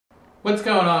What's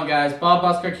going on, guys? Bob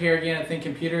Busker here again at Think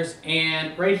Computers,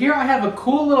 and right here I have a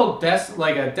cool little desk,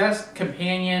 like a desk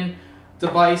companion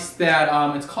device that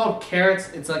it's called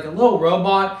Karotz. It's like a little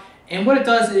robot, and what it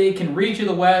does is it can read you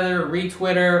the weather, read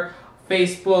Twitter,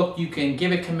 Facebook. You can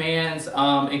give it commands.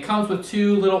 It comes with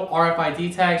two little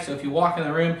RFID tags, so if you walk in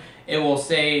the room, it will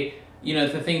say, you know,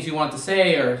 the things you want to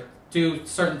say or do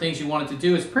certain things you want it to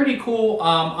do. It's pretty cool.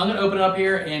 I'm going to open it up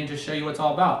here and just show you what it's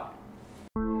all about.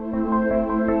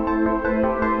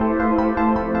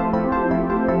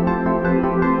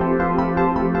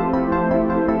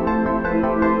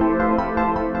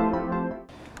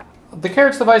 The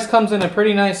Karotz device comes in a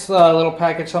pretty nice little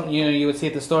package, something you would see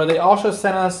at the store. They also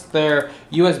sent us their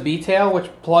USB tail, which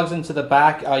plugs into the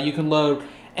back. You can load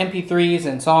MP3s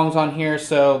and songs on here,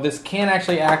 so this can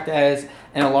actually act as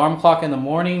an alarm clock in the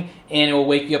morning, and it will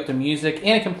wake you up to music,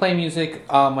 and it can play music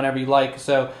whenever you like.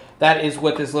 So that is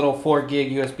what this little 4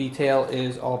 gig USB tail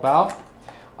is all about.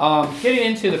 Getting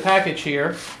into the package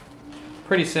here,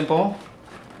 pretty simple.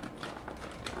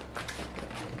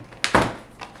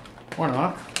 Or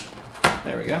not.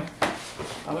 There we go.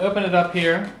 I'm going to open it up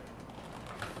here.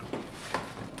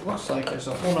 Looks like there's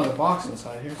a whole other box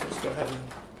inside here, so let's go ahead and...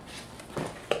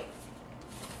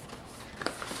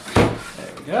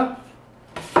 There we go.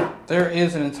 There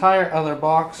is an entire other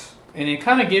box, and it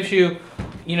kind of gives you,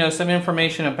 you know, some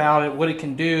information about it, what it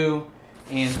can do,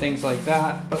 and things like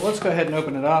that. But let's go ahead and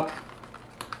open it up.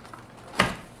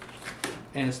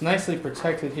 And it's nicely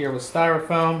protected here with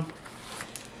styrofoam.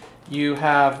 You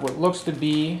have what looks to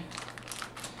be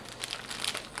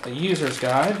a user's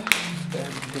guide. There,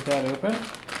 you can get that open.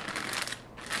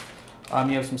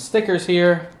 You have some stickers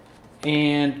here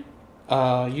and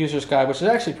user's guide, which is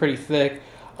actually pretty thick.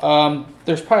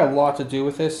 There's probably a lot to do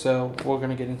with this, so we're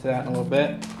going to get into that in a little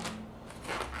bit.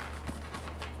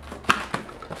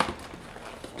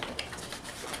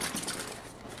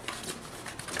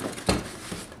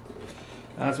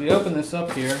 As we open this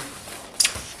up here,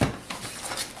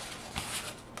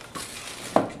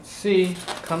 you can see it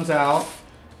comes out,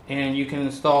 and you can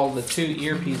install the 2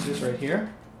 earpieces right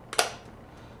here.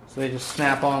 So they just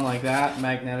snap on like that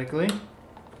magnetically.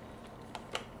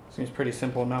 Seems pretty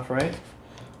simple enough, right?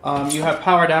 You have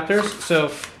power adapters.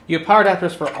 So you have power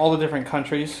adapters for all the different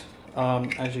countries,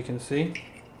 as you can see.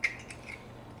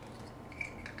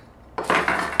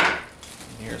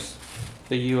 Here's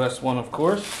the US one, of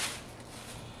course.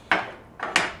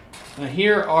 Now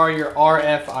here are your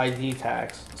RFID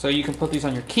tags. So you can put these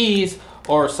on your keys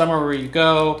or somewhere where you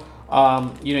go.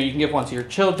 You know, you can give one to your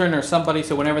children or somebody,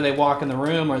 so whenever they walk in the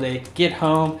room or they get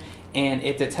home and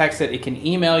it detects it, it can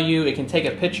email you, it can take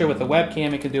a picture with a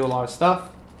webcam, it can do a lot of stuff.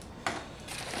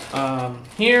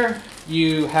 Here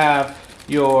you have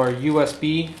your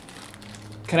USB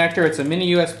connector. It's a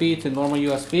mini USB to normal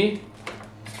USB.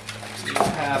 You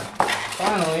have,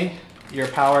 finally, your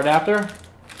power adapter.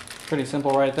 Pretty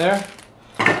simple right there.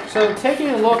 So taking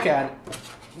a look at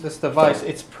this device,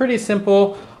 it's pretty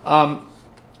simple.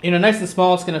 You know, nice and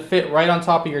small. It's going to fit right on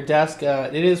top of your desk.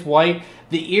 It is white.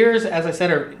 The ears, as I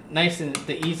said, are nice and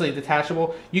easily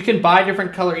detachable. You can buy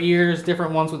different color ears,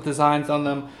 different ones with designs on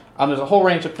them. There's a whole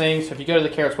range of things. So if you go to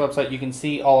the Karotz website, you can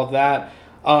see all of that.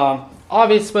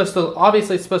 Obviously,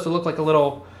 it's supposed to look like a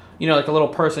little, you know, like a little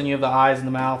person. You have the eyes and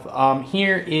the mouth.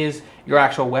 Here is your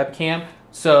actual webcam.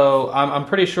 So I'm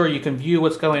pretty sure you can view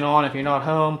what's going on if you're not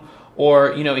home.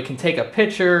 Or, you know, it can take a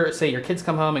picture. Say your kids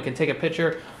come home, it can take a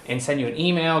picture and send you an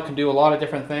email. It can do a lot of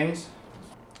different things.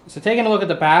 So taking a look at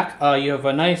the back, you have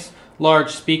a nice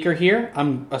large speaker here.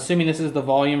 I'm assuming this is the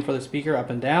volume for the speaker up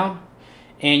and down.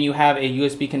 And you have a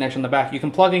USB connection in the back. You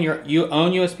can plug in your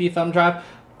own USB thumb drive,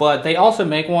 but they also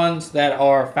make ones that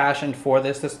are fashioned for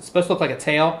this. This is supposed to look like a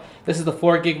tail. This is the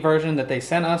 4 gig version that they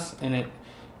sent us, and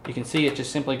you can see it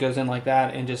just simply goes in like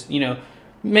that and just, you know,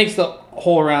 makes the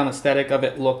whole around aesthetic of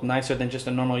it look nicer than just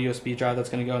a normal USB drive that's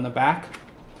going to go in the back.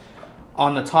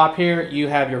 On the top here, you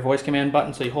have your voice command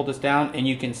button, so you hold this down and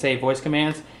you can say voice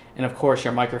commands, and of course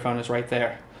your microphone is right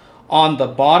there. On the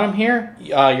bottom here,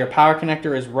 your power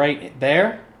connector is right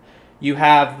there. You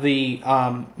have the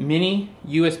mini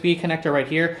USB connector right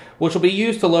here, which will be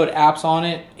used to load apps on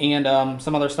it and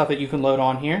some other stuff that you can load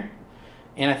on here.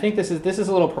 And I think this is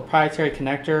a little proprietary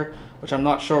connector, which I'm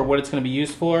not sure what it's going to be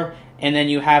used for. And then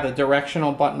you have a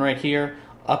directional button right here,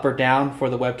 up or down, for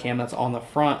the webcam that's on the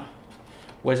front,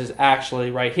 which is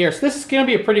actually right here. So this is going to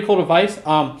be a pretty cool device. It's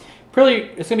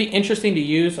going to be interesting to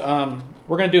use.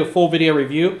 We're going to do a full video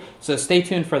review, so stay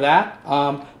tuned for that.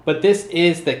 But this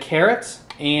is the Karotz,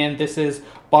 and this is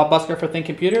Bob Busker for Think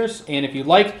Computers. And if you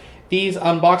like these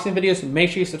unboxing videos, make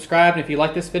sure you subscribe. And if you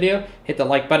like this video, hit the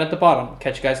like button at the bottom.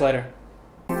 Catch you guys later.